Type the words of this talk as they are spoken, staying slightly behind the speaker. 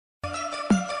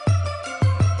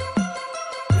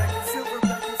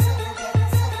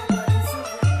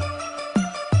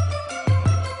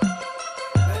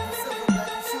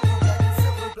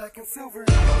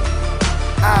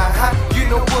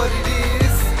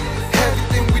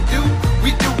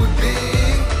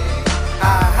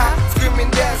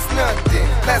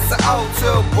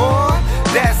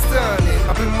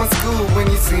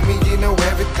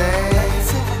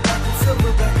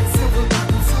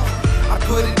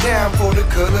down for the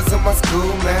colors of my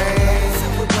school, man.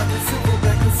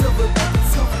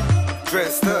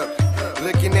 Dressed up,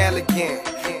 looking elegant.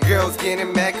 Girls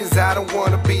getting mad cause I don't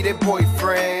wanna be their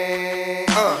boyfriend.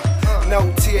 No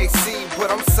THC,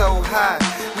 but I'm so high.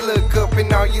 Look up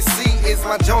and all you see is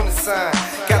my Jonas sign.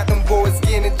 Got them boys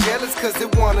getting jealous cause they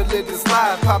wanna live this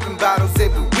life. Popping bottles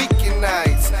every weekend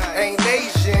nights. Ain't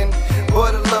Asian,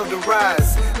 but I love to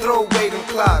rise. Throw away them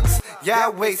clocks,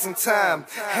 y'all wasting time.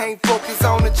 Ain't focused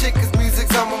on the chick cause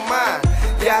music's on my mind.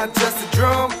 Y'all just a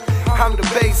drum, I'm the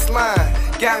bass line.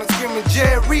 Got him screaming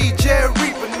Jerry,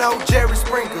 Jerry, but no Jerry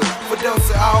Springer. For those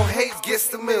that all hate, gets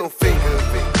the middle finger.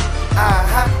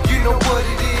 You know what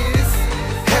it is.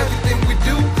 Everything we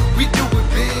do it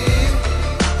big.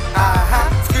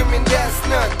 Screaming that's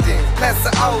nothing. That's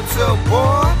the altar,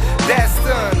 boy, that's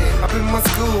stunning. Up in my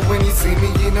school, when you see me,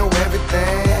 you know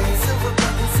everything.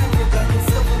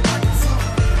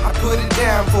 I put it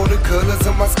down for the colors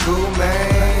of my school,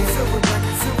 man.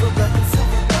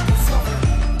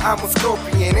 I'm a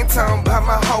Scorpion and talking about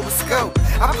my horoscope.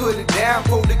 I put it down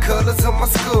for the colors of my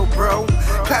school, bro.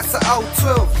 Class of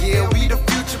 012, yeah, we the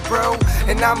future, bro.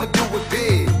 And I'ma do it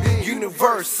big,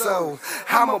 universal.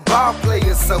 I'm a ball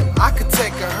player, so I could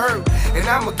take a hurt. And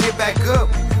I'ma get back up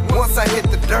once I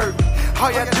hit the dirt.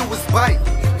 All y'all do is bite,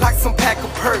 like some pack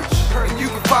of perch. And you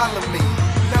can follow me,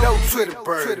 no Twitter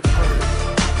bird.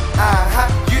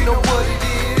 You know what it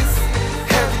is.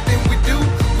 Everything we do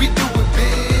it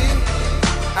big.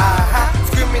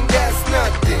 Screaming that's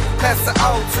nothing. That's the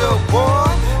altar, boy,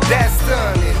 that's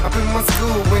stunning. Up in my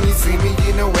school, when you see me,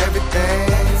 you know everything.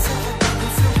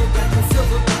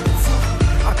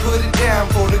 I put it down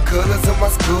for the colors of my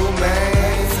school,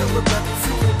 man.